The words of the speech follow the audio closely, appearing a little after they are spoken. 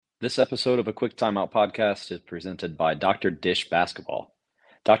This episode of a Quick Timeout podcast is presented by Dr. Dish Basketball.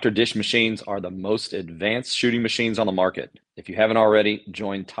 Dr. Dish machines are the most advanced shooting machines on the market. If you haven't already,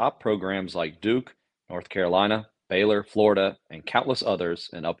 join top programs like Duke, North Carolina, Baylor, Florida, and countless others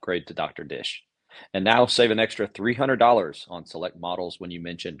and upgrade to Dr. Dish. And now save an extra $300 on select models when you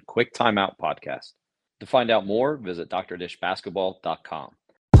mention Quick Timeout Podcast. To find out more, visit drdishbasketball.com.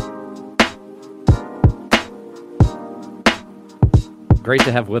 Great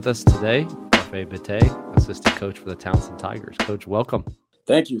to have with us today, Parfait, Bitee, assistant coach for the Towson Tigers. Coach, welcome.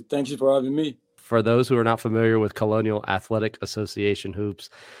 Thank you. Thank you for having me. For those who are not familiar with Colonial Athletic Association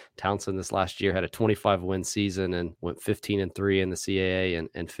hoops, Towson this last year had a 25-win season and went 15-3 in the CAA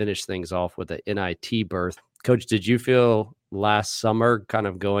and finished things off with an NIT berth. Coach, did you feel last summer, kind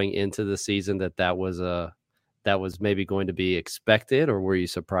of going into the season, that was maybe going to be expected, or were you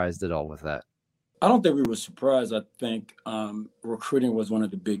surprised at all with that? I don't think we were surprised. I think recruiting was one of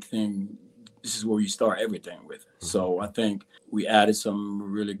the big things. This is where you start everything with. Mm-hmm. So I think we added some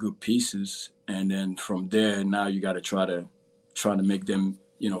really good pieces, and then from there, now you got to try to make them,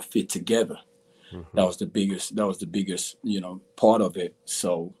 fit together. Mm-hmm. That was the biggest, part of it.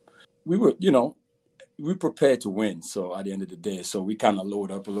 So we were, we prepared to win. So at the end of the day, so we kind of load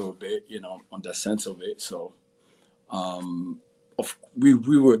up a little bit, on the sense of it. So the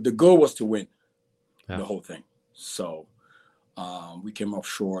goal was to win. Yeah. The whole thing. So we came up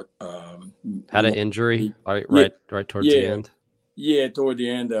short. Had an injury right towards the end. Yeah, toward the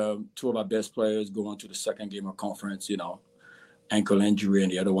end, two of our best players going to the second game of conference, ankle injury,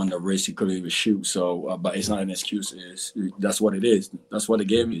 and the other one that racing couldn't even shoot. So, but it's not an excuse. That's what it is. That's what the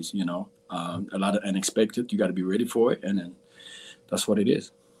game is. A lot of unexpected. You got to be ready for it, and then that's what it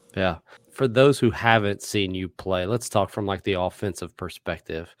is. Yeah. For those who haven't seen you play, let's talk from like the offensive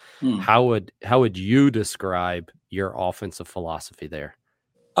perspective. How would you describe your offensive philosophy there?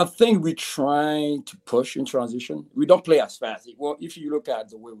 I think we're trying to push in transition. We don't play as fast. Well, if you look at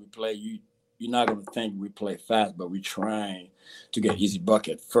the way we play, you're not going to think we play fast, but we're trying to get easy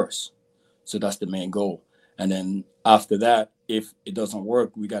bucket first. So that's the main goal. And then after that, if it doesn't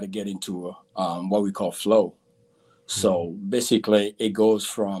work, we got to get into what we call flow. So basically, it goes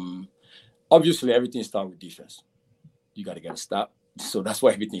from, obviously, everything starts with defense. You got to get a stop. So that's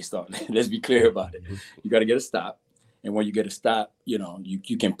why everything starts. Let's be clear about it. You got to get a stop. And when you get a stop, you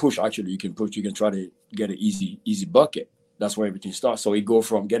can push. Actually, you can push. You can try to get an easy bucket. That's where everything starts. So it goes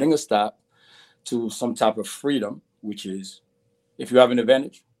from getting a stop to some type of freedom, which is, if you have an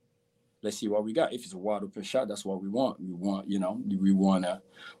advantage, let's see what we got. If it's a wide open shot, that's what we want. We want a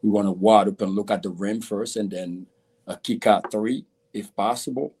wide open look at the rim first, and then a kick out three, if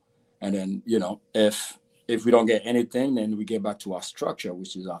possible. And then, if we don't get anything, then we get back to our structure,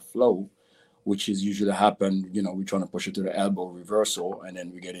 which is our flow, which is usually happen, we're trying to push it to the elbow reversal, and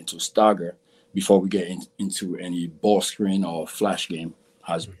then we get into stagger before we get into any ball screen or flash game,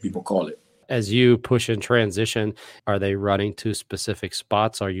 as people call it. As you push in transition, are they running to specific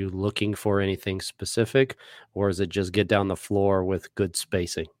spots? Are you looking for anything specific, or is it just get down the floor with good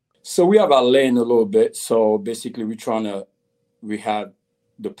spacing? So we have our lane a little bit. So basically, we have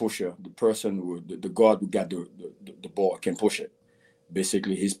the pusher, the person the guard who got the ball can push it.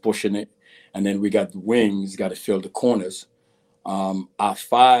 Basically, he's pushing it. And then we got the wings, got to fill the corners. Our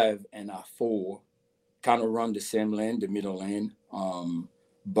 5 and our 4 kind of run the same lane, the middle lane.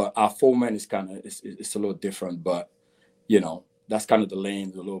 But our 4-man is it's a little different. But, that's kind of the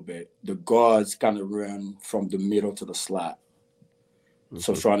lanes a little bit. The guards kind of run from the middle to the slot.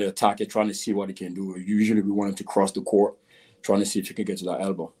 So trying to attack it, trying to see what he can do. Usually we want him to cross the court, trying to see if he can get to that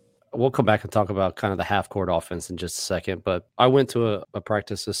elbow. We'll come back and talk about kind of the half-court offense in just a second. But I went to a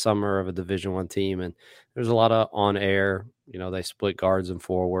practice this summer of a Division I team, and there's a lot of on-air. They split guards and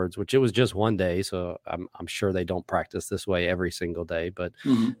forwards, which it was just one day, so I'm sure they don't practice this way every single day. But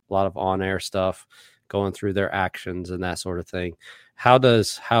a lot of on-air stuff, going through their actions and that sort of thing. How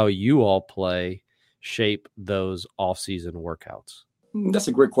does how you all play shape those off-season workouts? That's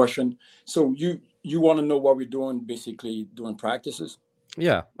a great question. So you want to know what we're doing, basically doing practices?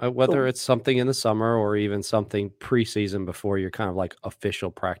 Yeah, whether it's something in the summer or even something preseason before your kind of like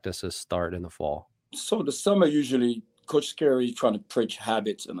official practices start in the fall. So the summer, usually Coach Scary is trying to preach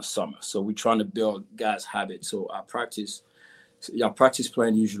habits in the summer. So we're trying to build guys' habits. So our practice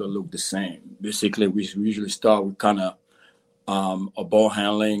plan usually look the same. Basically, we usually start with kind of a ball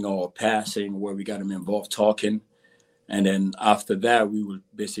handling or passing where we got them involved talking. And then after that, we will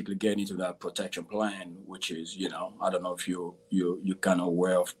basically get into that protection plan, which is, I don't know if you're kind of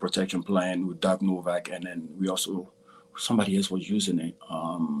aware of protection plan with Doug Novak. And then we also, somebody else was using it,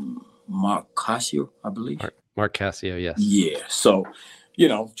 Mark Cassio, I believe. Mark Cassio, yes. Yeah. So,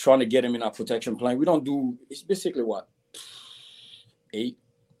 trying to get him in our protection plan. We don't do, it's basically what,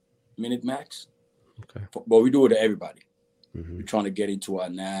 8-minute max. Okay. But we do it to everybody. Mm-hmm. We're trying to get into our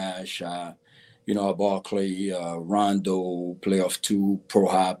Nash, our Barkley, Rondo, playoff 2, Pro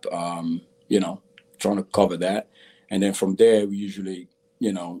Hop, trying to cover that. And then from there, we usually,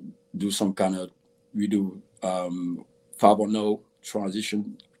 do some kind of, we do 5-on-0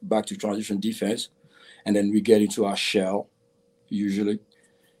 transition, back to transition defense. And then we get into our shell, usually,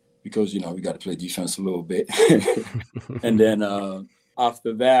 because, we got to play defense a little bit. And then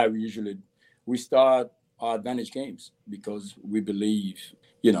after that, we start our advantage games, because we believe,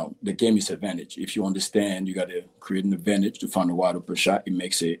 the game is advantage. If you understand, you got to create an advantage to find a wide open shot. It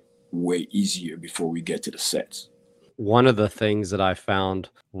makes it way easier before we get to the sets. One of the things that I found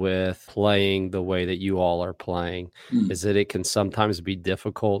with playing the way that you all are playing is that it can sometimes be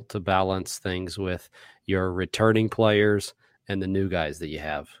difficult to balance things with your returning players and the new guys that you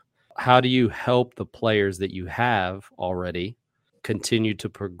have. How do you help the players that you have already continue to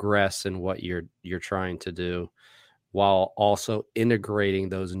progress in what you're trying to do, while also integrating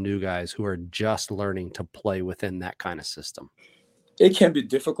those new guys who are just learning to play within that kind of system? It can be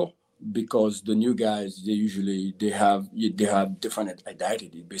difficult, because the new guys, they have different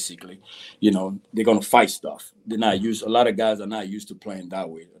identity. Basically, they're gonna fight stuff. They're not used. A lot of guys are not used to playing that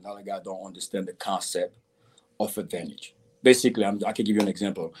way. A lot of guys don't understand the concept of advantage. Basically, I can give you an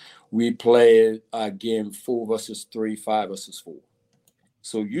example. We play a game 4 versus 3, 5 versus 4.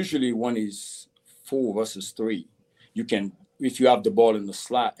 So usually one is 4 versus 3. You can, if you have the ball in the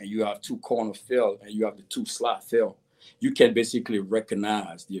slot and you have 2 corner field and you have the 2 slot field, you can basically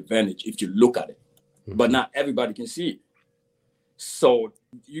recognize the advantage if you look at it. Mm-hmm. But not everybody can see it. So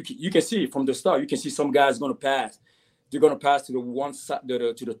you can see it from the start. You can see some guys going to pass. They're going to pass to the one side,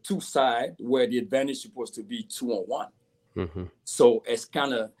 to the 2 side, where the advantage is supposed to be 2-on-1. Mm-hmm. So it's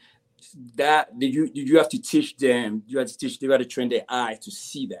kind of that you have to teach them. You have to train their eye to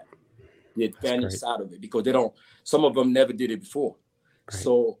see that, the advantage side of it, because some of them never did it before. Right.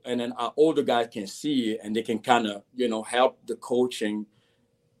 So, and then our older guys can see it, and they can kind of, help the coaching,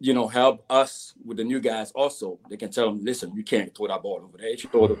 help us with the new guys also. They can tell them, listen, you can't throw that ball over there. If you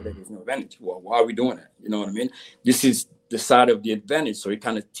throw it over there, there's no advantage. Well, why are we doing that? You know what I mean? This is the side of the advantage. So it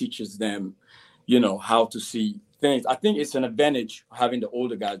kind of teaches them, how to see things. I think it's an advantage having the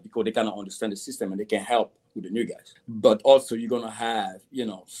older guys, because they kind of understand the system and they can help with the new guys. But also you're going to have,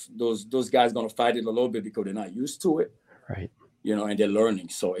 those guys going to fight it a little bit because they're not used to it. Right. And they're learning.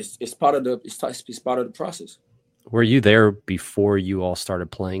 So it's part of the process. Were you there before you all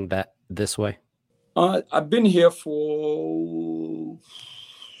started playing this way? I've been here I'm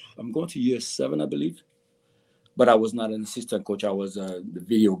going to year 7, I believe. But I was not an assistant coach. I was the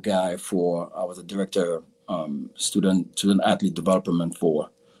video guy I was a director, student athlete development for.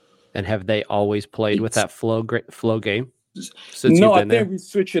 And have they always played with that flow game? No, I think we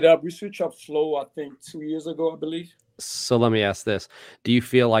switched it up. We switched up flow, I think 2 years ago, I believe. So let me ask this. Do you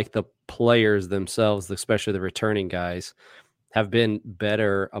feel like the players themselves, especially the returning guys, have been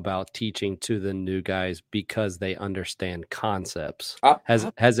better about teaching to the new guys because they understand concepts?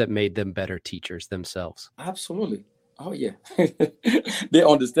 Has it made them better teachers themselves? Absolutely. Oh, yeah. They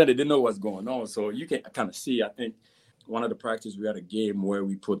understand it. They know what's going on. So you can kind of see, I think, one of the practice, we had a game where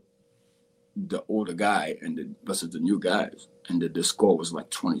we put the older guy versus the new guys, and the score was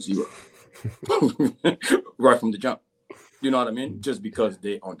like 20-0 right from the jump. You know what I mean? Just because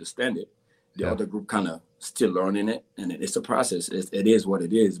they understand it. The other group kind of still learning it, and it's a process. It is what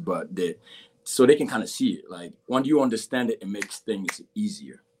it is, but so they can kind of see it. Like, when you understand it, it makes things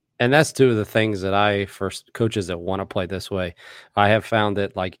easier. And that's 2 of the things that coaches that want to play this way, I have found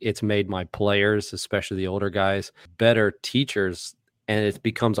that like it's made my players, especially the older guys, better teachers, and it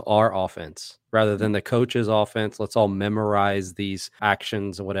becomes our offense rather than the coach's offense. Let's all memorize these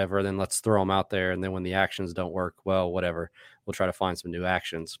actions or whatever, then let's throw them out there. And then when the actions don't work, well, whatever, we'll try to find some new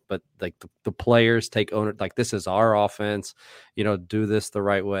actions. But like the players take owner, like, this is our offense, do this the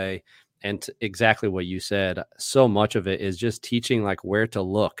right way. And exactly what you said, so much of it is just teaching like where to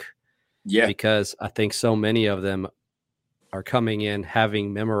look. Yeah. Because I think so many of them are coming in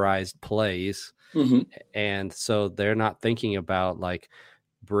having memorized plays. Mm-hmm. And so they're not thinking about like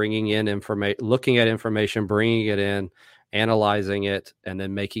bringing in information, looking at information, bringing it in, analyzing it, and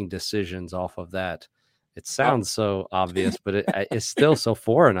then making decisions off of that. It sounds so obvious, but it's still so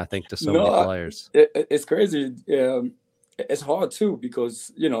foreign, I think, to so many players. It's crazy. It's hard too,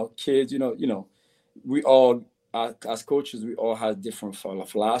 because, kids, we all, as coaches, we all have different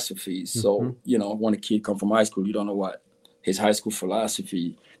philosophies. So, when a kid comes from high school, you don't know what his high school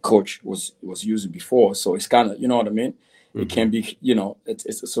philosophy coach was using before. So it's kind of, you know what I mean? It can be,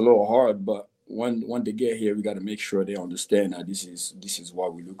 it's a little hard, but when they get here, we got to make sure they understand that this is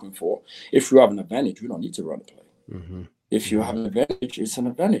what we're looking for. If you have an advantage, we don't need to run the play. Mm-hmm. If you Mm-hmm. have an advantage, it's an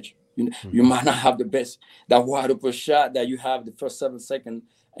advantage. You Mm-hmm. might not have the best, that wide open shot that you have the first 7 seconds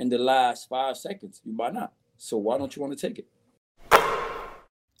and the last 5 seconds. You might not. So why don't you want to take it?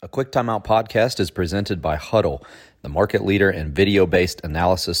 A Quick Timeout podcast is presented by Huddle, the market leader in video-based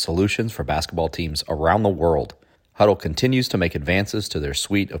analysis solutions for basketball teams around the world. Huddle continues to make advances to their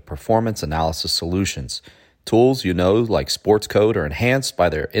suite of performance analysis solutions. Tools like Sports Code are enhanced by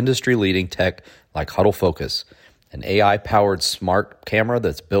their industry-leading tech like Huddle Focus, an AI-powered smart camera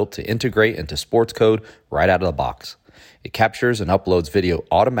that's built to integrate into Sports Code right out of the box. It captures and uploads video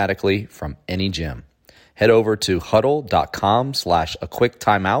automatically from any gym. Head over to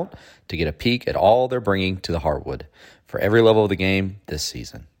huddle.com/aquicktimeout to get a peek at all they're bringing to the hardwood for every level of the game this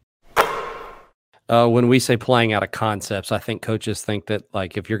season. When we say playing out of concepts, I think coaches think that,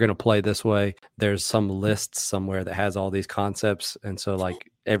 like, if you're going to play this way, there's some list somewhere that has all these concepts. And so, like,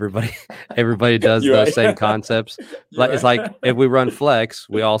 everybody does You're those right. same concepts. You're It's right. like if we run flex,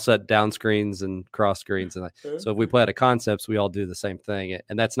 we all set down screens and cross screens. And so if we play out of concepts, we all do the same thing.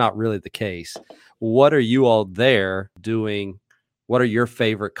 And that's not really the case. What are you all there doing? What are your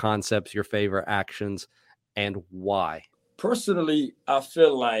favorite concepts, your favorite actions, and why? Personally, I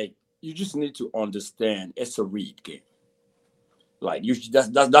feel like you just need to understand it's a read game. Like,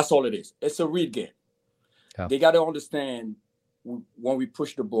 that's all it is. It's a read game. Yeah. They got to understand when we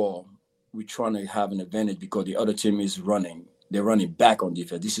push the ball, we're trying to have an advantage because the other team is running. They're running back on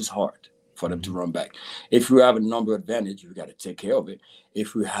defense. This is hard for them to run back. If we have a number advantage, we got to take care of it.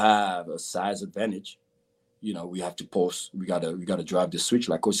 If we have a size advantage, we have to post. We gotta drive the switch,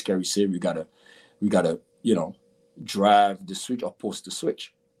 like Coach Carey said. We gotta drive the switch or post the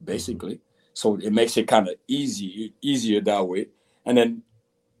switch, basically. So it makes it kind of easier that way. And then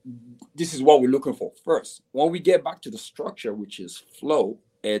this is what we're looking for first. When we get back to the structure, which is flow,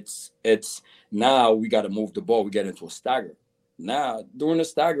 it's now we got to move the ball. We get into a stagger. Now during the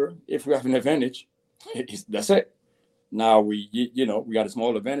stagger, if we have an advantage, that's it. Now we got a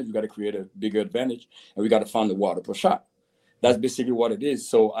small advantage. We got to create a bigger advantage, and we got to find the water per shot. That's basically what it is.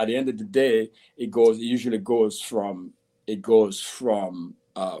 So at the end of the day, it usually goes from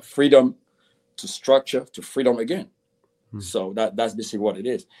freedom to structure to freedom again. So that's basically what it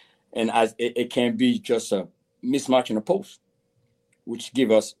is. And as it can be just a mismatch in a post, which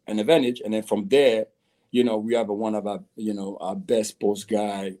give us an advantage. And then from there, we have one of our best post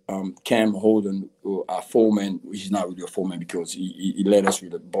guy, Cam Holden, our foreman, which is not really a foreman because he led us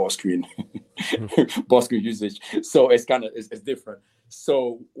with the ball screen usage. So it's different.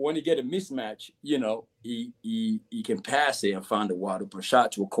 So when you get a mismatch, he can pass it and find the wide open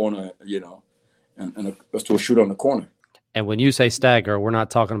shot to a corner, and to a shoot on the corner. And when you say stagger, we're not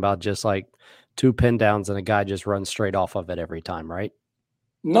talking about just like 2 pin downs and a guy just runs straight off of it every time, right?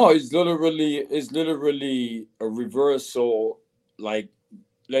 No, it's literally a reversal. Like,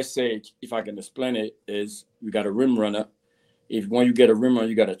 let's say, if I can explain it, is we got a rim runner. When you get a rim runner,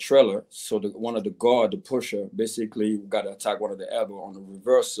 you got a trailer. So one of the guard, the pusher, basically got to attack one of the elbow on the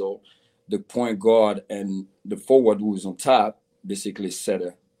reversal. The point guard and the forward who is on top basically set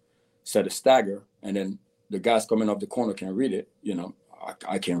a stagger, and then the guys coming off the corner can read it.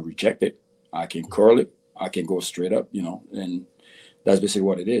 I can reject it, I can curl it, I can go straight up. And that's basically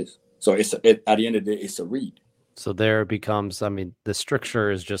what it is. So at the end of the day, it's a read. So there it becomes, the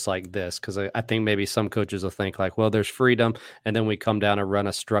structure is just like this, because I think maybe some coaches will think like, well, there's freedom, and then we come down and run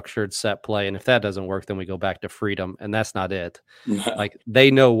a structured set play. And if that doesn't work, then we go back to freedom. And that's not it. Like, they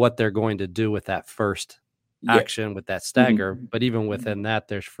know what they're going to do with that first action, with that stagger. But even within that,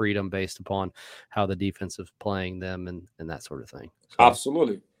 there's freedom based upon how the defense is playing them and that sort of thing. So,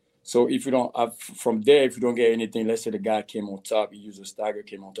 absolutely. So if you don't have, from there, if you don't get anything, let's say the guy came on top, he used a stagger,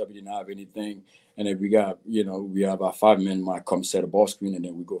 came on top, he didn't have anything, and then we have our 5-man might come set a ball screen, and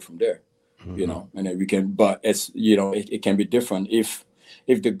then we go from there, and then we can. But it's it can be different if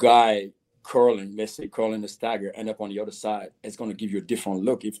the guy curling the stagger, end up on the other side, it's going to give you a different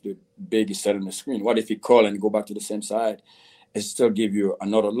look if the big is set on the screen. What if he curl and go back to the same side? It still give you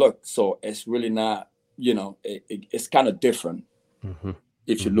another look. So it's really not, it's kind of different.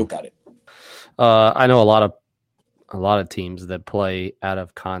 If you look at it. I know a lot of teams that play out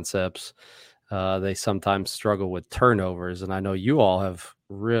of concepts. They sometimes struggle with turnovers, and I know you all have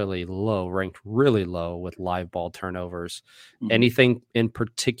ranked really low with live ball turnovers. Anything in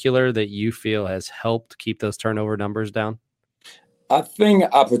particular that you feel has helped keep those turnover numbers down? I think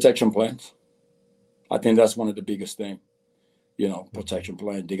our protection plans. I think that's one of the biggest things. protection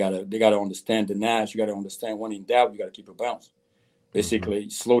plan. They gotta understand the Nash. You gotta understand when in doubt, you gotta keep a bounce. Basically,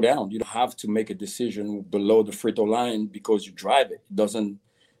 slow down. You don't have to make a decision below the free throw line because you drive it. It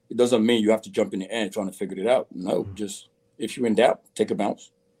doesn't mean you have to jump in the air trying to figure it out. No, just if you're in doubt, take a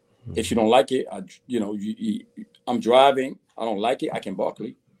bounce. If you don't like it, I'm driving. I don't like it. I can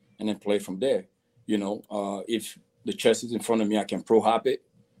Barkley, and then play from there. If the chest is in front of me, I can pro hop it.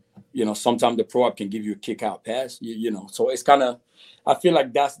 Sometimes the pro hop can give you a kick out pass. So it's kind of. I feel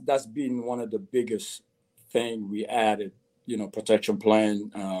like that's been one of the biggest thing we added. Protection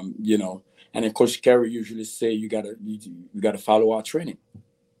plan. And then Coach Carey usually say you gotta follow our training.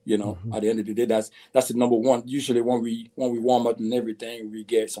 At the end of the day, that's the number one. Usually when we warm up and everything, we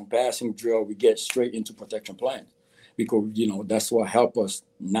get some passing drill, we get straight into protection plan because that's what help us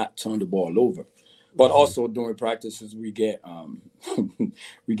not turn the ball over. But also during practices, we get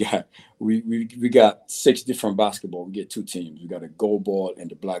we got 6 different basketball. We get 2 teams. We got a gold ball and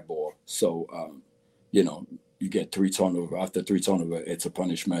the black ball. So you get 3 turnover. After 3 turnover, it's a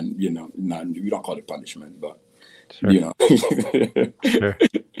punishment. We don't call it punishment, but Sure. Sure.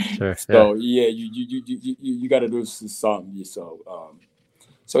 Sure. So you got to do something.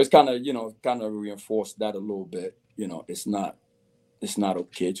 So it's kind of reinforced that a little bit. It's not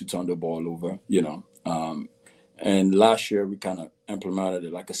okay to turn the ball over. And last year we kind of implemented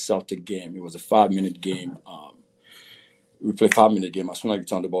it like a Celtic game. It was a 5-minute game. We play 5-minute game. As soon as you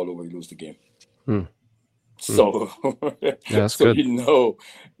turn the ball over, you lose the game. So that's so good.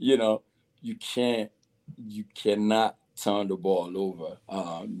 you cannot turn the ball over.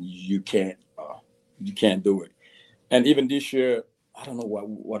 You can't do it. And even this year, I don't know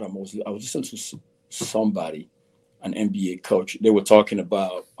what I was listening to somebody, an NBA coach. They were talking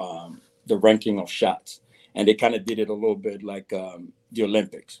about the ranking of shots, and they kind of did it a little bit like the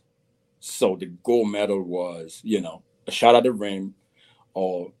Olympics. So the gold medal was, a shot at the rim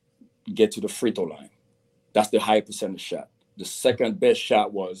or get to the free throw line. That's the high percentage shot. The second best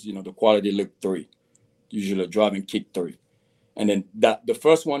shot was, the quality look 3, usually a driving kick 3. And then the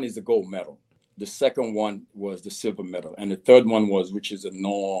first one is the gold medal. The second one was the silver medal. And the third one which is a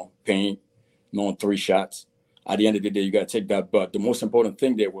non-paint, non-3 shots. At the end of the day, you got to take that. But the most important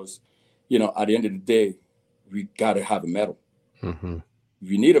thing there was, at the end of the day, we got to have a medal. You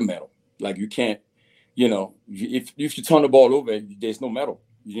need a medal. Like you can't, if you turn the ball over, there's no medal.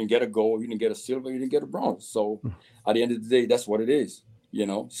 You didn't get a gold, you didn't get a silver, you didn't get a bronze. So at the end of the day, that's what it is.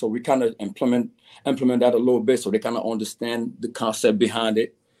 So we kind of implement that a little bit so they kind of understand the concept behind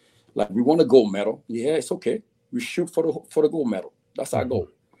it. Like we want a gold medal. Yeah, it's okay. We shoot for the gold medal. That's our goal.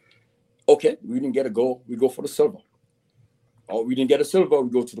 Okay, we didn't get a gold, we go for the silver. Or we didn't get a silver, we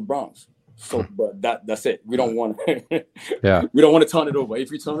go to the bronze. So, but that's it. We don't want to. We don't want to turn it over.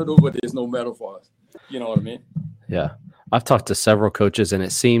 If we turn it over, there's no medal for us. You know what I mean? Yeah, I've talked to several coaches, and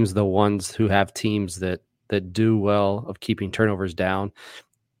it seems the ones who have teams that do well of keeping turnovers down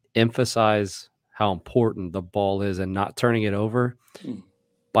emphasize how important the ball is and not turning it over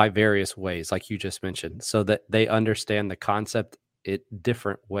by various ways, like you just mentioned, so that they understand the concept it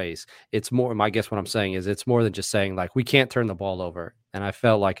different ways. It's more, I guess what I'm saying is it's more than just saying like, we can't turn the ball over. And I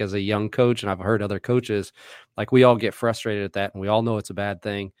felt like as a young coach, and I've heard other coaches, like we all get frustrated at that and we all know it's a bad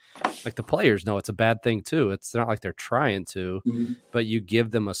thing. Like the players know it's a bad thing too. It's not like they're trying to, but you give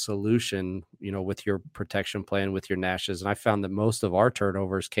them a solution, with your protection plan, with your Nashes. And I found that most of our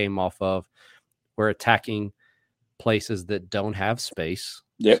turnovers came off of we're attacking places that don't have space.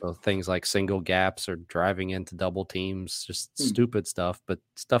 So things like single gaps or driving into double teams, just stupid stuff, but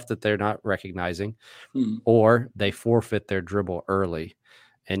stuff that they're not recognizing, or they forfeit their dribble early.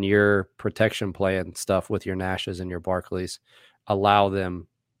 And your protection plan stuff with your Nashes and your Barkleys allow them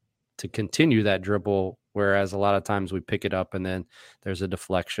to continue that dribble, whereas a lot of times we pick it up and then there's a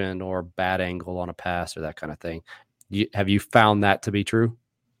deflection or bad angle on a pass or that kind of thing. Have you found that to be true?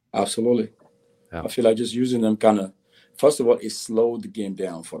 Absolutely. Yeah. I feel like just using them kind of, first of all, it slowed the game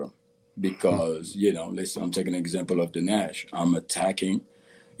down for them because, listen, I'm taking an example of the Nash. I'm attacking,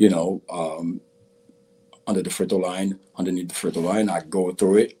 under the free throw line, underneath the free throw line. I go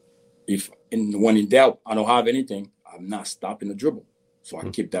through it. When in doubt, I don't have anything, I'm not stopping the dribble. So I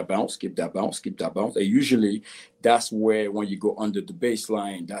keep that bounce. And usually that's where, when you go under the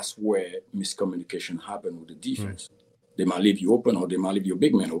baseline, that's where miscommunication happens with the defense. They might leave you open or they might leave your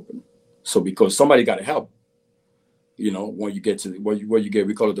big man open. So because somebody got to help, when you get to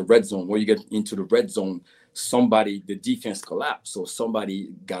we call it the red zone. When you get into the red zone, the defense collapse. So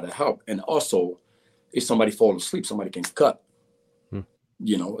somebody got to help. And also, if somebody falls asleep, somebody can cut.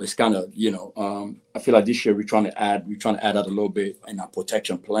 It's kind of, I feel like this year we're trying to add that a little bit in our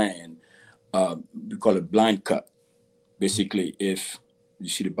protection plan. We call it blind cut. Basically, if you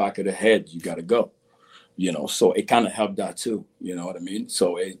see the back of the head, you got to go. So it kind of helped that too. You know what I mean?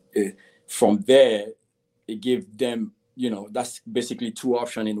 So from there, it gives them, that's basically two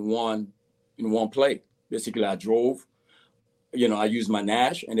options in one play. Basically, I drove, I used my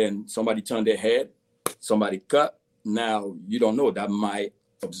Nash, and then somebody turned their head, somebody cut. Now you don't know, that might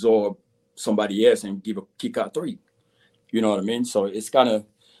absorb somebody else and give a kick out three. You know what I mean? So it's kind of,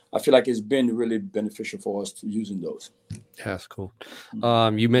 I feel like it's been really beneficial for us to using those. Yeah, that's cool.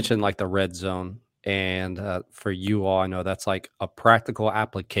 You mentioned like the red zone, and for you all, I know that's like a practical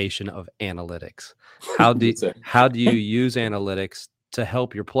application of analytics. How do how do you use analytics to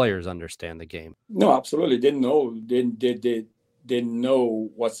help your players understand the game? No, absolutely. They know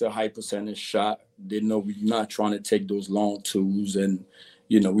what's a high percentage shot. They know we're not trying to take those long twos, and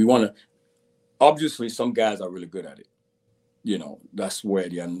we want to. Obviously, some guys are really good at it. That's where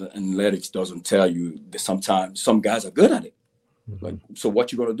the analytics doesn't tell you that sometimes some guys are good at it. Mm-hmm. Like, so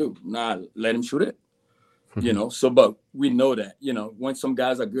what you gonna do? Nah, let him shoot it. So, but we know that, when some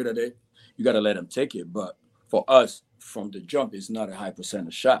guys are good at it, you got to let them take it. But for us, from the jump, it's not a high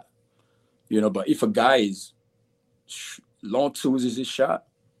percentage shot. But if a guy is long twos is his shot,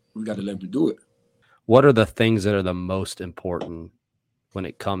 we got to let him do it. What are the things that are the most important when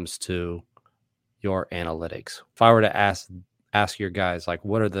it comes to your analytics? If I were to ask your guys, like,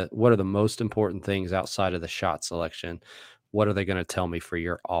 what are the most important things outside of the shot selection? What are they going to tell me for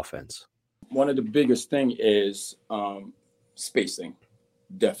your offense? One of the biggest thing is spacing.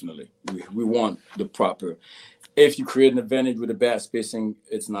 Definitely, we want the proper. If you create an advantage with a bad spacing,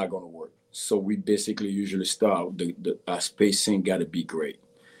 it's not going to work. So we basically usually start our spacing got to be great.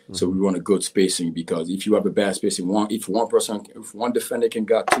 Mm-hmm. So we want a good spacing, because if you have a bad spacing, if one defender can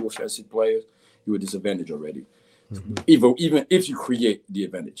got two offensive players, you're a disadvantage already. Mm-hmm. Even if you create the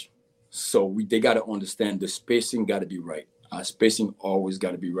advantage, so they got to understand the spacing got to be right. Our spacing always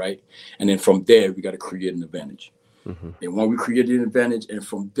got to be right, and then from there we got to create an advantage. Mm-hmm. And when we create an advantage, and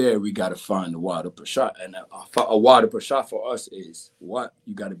from there we got to find a wide open shot. And a wide open shot for us is what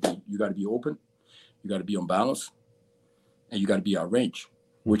you got to be open, you got to be on balance, and you got to be out range,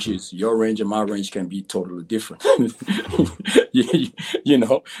 which mm-hmm. is your range and my range can be totally different. You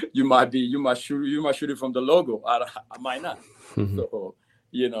might shoot it from the logo. I might not. Mm-hmm. So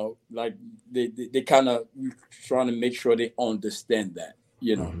like they kind of trying to make sure they understand that.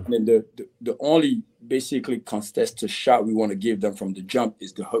 Mm-hmm. And then the only basically contested shot we want to give them from the jump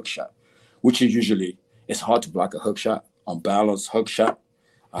is the hook shot, which is usually, it's hard to block a hook shot, unbalanced hook shot.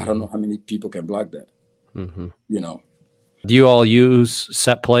 I don't know how many people can block that. Mm-hmm. Do you all use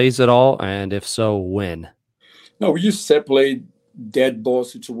set plays at all? And if so, when? No, we use set play, dead ball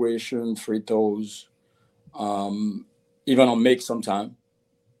situation, free throws, even on make sometime.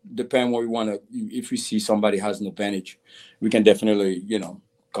 Depend what we want to. If we see somebody has an advantage, we can definitely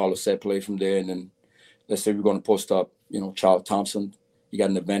call a set play from there. And then let's say we're going to post up Charles Towson, he got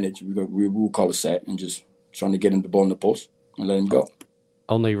an advantage, we will call a set and just trying to get him the ball in the post and let him go.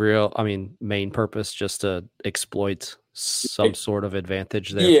 Only main purpose just to exploit some sort of advantage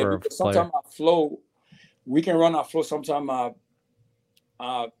there for a player. Sometimes our flow, we can run our flow. Sometimes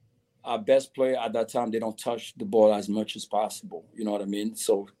our best player at that time, they don't touch the ball as much as possible. You know what I mean?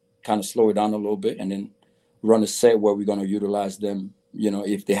 So kind of slow it down a little bit and then run a set where we're going to utilize them,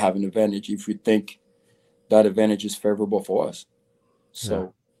 if they have an advantage, if we think that advantage is favorable for us.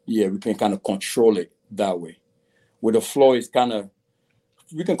 So, we can kind of control it that way. With the flow, it's kind of,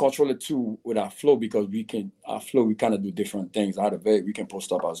 we can control it too with our flow, because we kind of do different things out of it. We can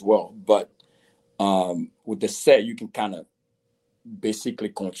post up as well. But with the set, you can kind of basically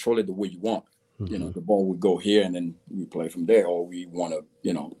control it the way you want. Mm-hmm. The ball would go here and then we play from there, or we want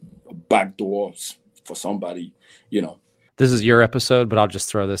to, a backdoor for somebody, This is your episode, but I'll just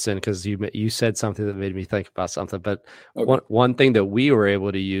throw this in because you said something that made me think about something. But okay. One thing that we were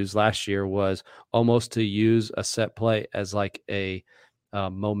able to use last year was almost to use a set play as like a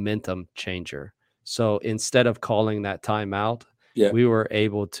momentum changer. So instead of calling that timeout, we were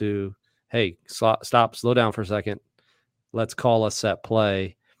able to, hey, stop, slow down for a second. Let's call a set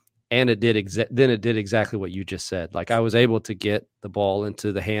play. And it did exactly what you just said. Like I was able to get the ball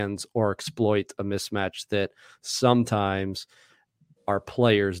into the hands or exploit a mismatch that sometimes our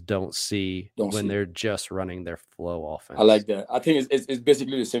players don't see when they're just running their flow offense. I like that. I think it's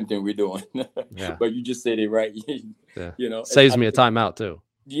basically the same thing we're doing. Yeah. But you just said it right. Saves me a timeout too.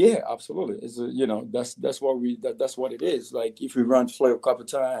 Yeah, absolutely. It's that's what it is. Like if we run flow a couple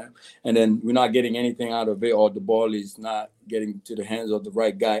times and then we're not getting anything out of it, or the ball is not getting to the hands of the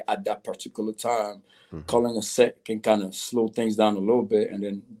right guy at that particular time, calling a set can kind of slow things down a little bit and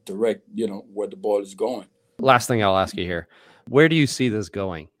then direct, where the ball is going. Last thing I'll ask you here. Where do you see this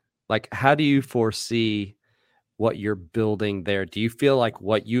going? Like, how do you foresee what you're building there? Do you feel like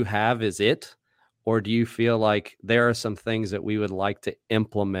what you have is it? Or do you feel like there are some things that we would like to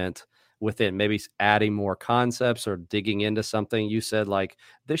implement within, maybe adding more concepts or digging into something? You said like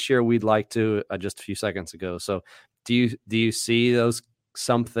this year we'd like to, just a few seconds ago. So do you see those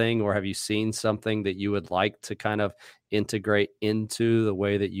something, or have you seen something that you would like to kind of integrate into the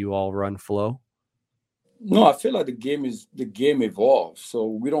way that you all run flow? No, I feel like the game evolves, so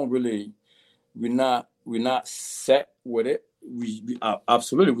we're not set with it.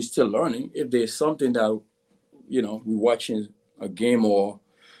 Absolutely we're still learning. If there's something that we're watching a game, or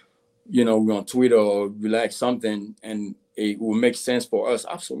we're on Twitter, or we like something and it will make sense for us,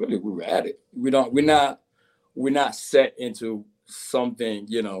 absolutely we're at it. We're not set into something.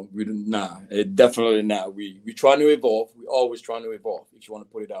 It definitely not. We trying to evolve. We always trying to evolve, if you want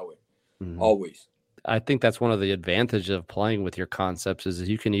to put it that way. Mhm. Always. I think that's one of the advantages of playing with your concepts is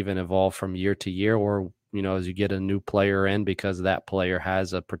you can even evolve from year to year, or, as you get a new player in, because that player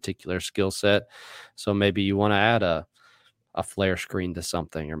has a particular skill set. So maybe you want to add a flare screen to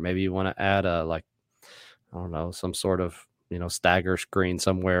something, or maybe you want to add I don't know, some sort of, stagger screen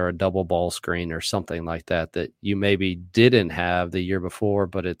somewhere, a double ball screen or something like that, that you maybe didn't have the year before,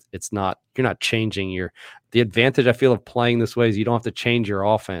 but it's not, you're not changing the advantage I feel of playing this way is you don't have to change your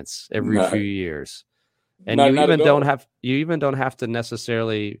offense every few years. And Not at all. you even don't have to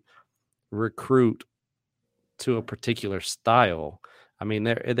necessarily recruit to a particular style. I mean,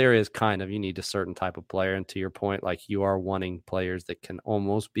 there is kind of, you need a certain type of player. And to your point, like you are wanting players that can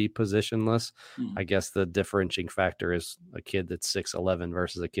almost be positionless. Mhm. I guess the differentiating factor is a kid that's 6'11"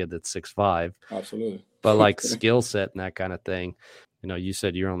 versus a kid that's 6'5". Absolutely. But like skill set and that kind of thing, you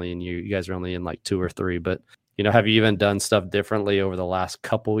said you guys are only in like 2 or 3, but have you even done stuff differently over the last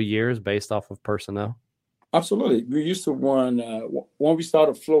couple of years based off of personnel? Absolutely. We used to run, when we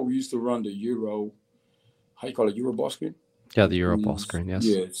started flow, we used to run the Euro, how you call it, Euro ball screen? Yeah, the Euro ball screen, yes.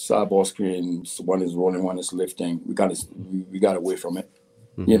 Yeah, side ball screen. One is rolling, one is lifting. We got away from it,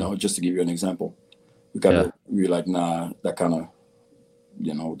 just to give you an example. We like, nah, that kind of,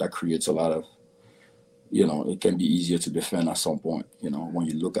 that creates a lot of, it can be easier to defend at some point, when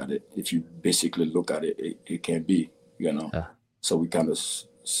you look at it. If you basically look at it, it can be, Yeah. So we kind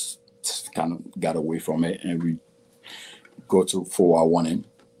of got away from it, and we go to 4-1 in.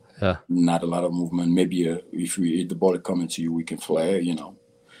 Yeah. Not a lot of movement. Maybe if the ball is coming to you, we can flare.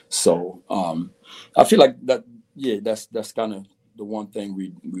 So I feel like that. Yeah, that's kind of the one thing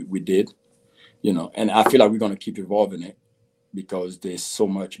we did. And I feel like we're gonna keep evolving it, because there's so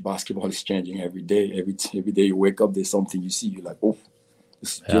much. Basketball is changing every day. Every day you wake up, there's something you see. You're like, oh,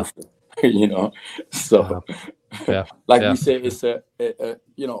 this is beautiful. So like we say, it's a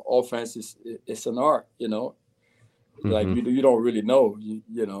offense it's an art. Like you don't really know.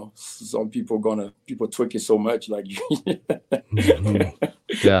 Some people tweak it so much, like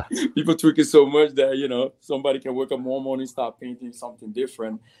yeah, people tweak it so much that somebody can wake up one morning, start painting something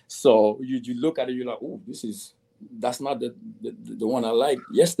different. So you look at it, you're like, oh, that's not the one I liked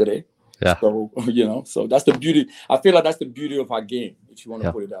yesterday. Yeah. So so that's the beauty. I feel like that's the beauty of our game, if you want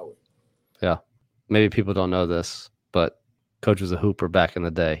to put it that way. Yeah. Maybe people don't know this, but Coach was a hooper back in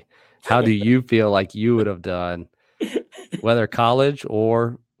the day. How do you feel like you would have done, whether college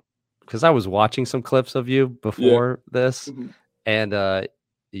or, because I was watching some clips of you before this, and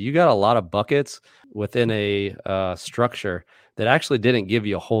you got a lot of buckets within a structure that actually didn't give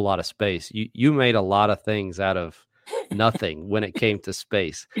you a whole lot of space. You made a lot of things out of nothing when it came to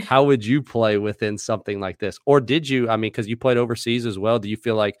space. How would you play within something like this? Or did you, I mean, because you played overseas as well, do you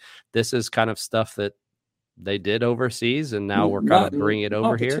feel like this is kind of stuff that they did overseas and now we're kind of bringing it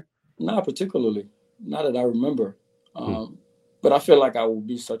over here? Not particularly. Not that I remember. But I feel like I would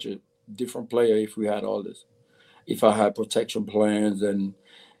be such a different player if we had all this. If I had protection plans, and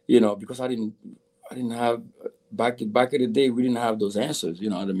because I didn't have back in the day, we didn't have those answers. You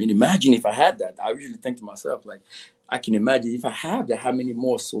know what I mean? Imagine if I had that. I usually think to myself, like, I can imagine if I have that, how many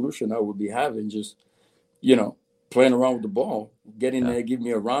more solutions I would be having, just playing around with the ball, get in there, give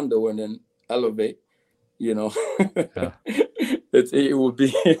me a rondo, and then elevate. It would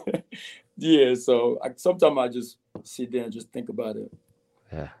be so sometimes I just sit there and just think about it.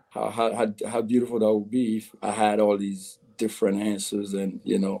 How beautiful that would be if I had all these different answers. And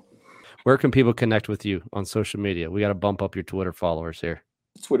where can people connect with you on social media? We got to bump up your Twitter followers here.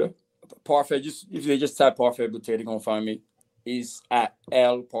 Twitter, Parfait. If they just type Parfait Bitee, they're gonna find me. He's at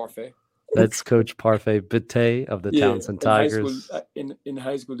L Parfait. That's Coach Parfait Bitee of the Towson Tigers. In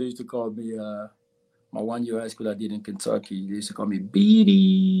high school, they used to call me. My 1 year high school I did in Kentucky, they used to call me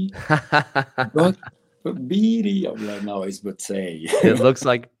Bitee. But Bitee, I'm like, no, it's Bitee. It looks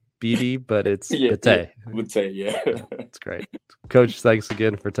like Bitee, but it's Yeah, Bitee. Bitee, yeah. It's great. Coach, thanks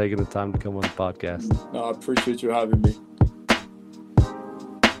again for taking the time to come on the podcast. No, I appreciate you having me.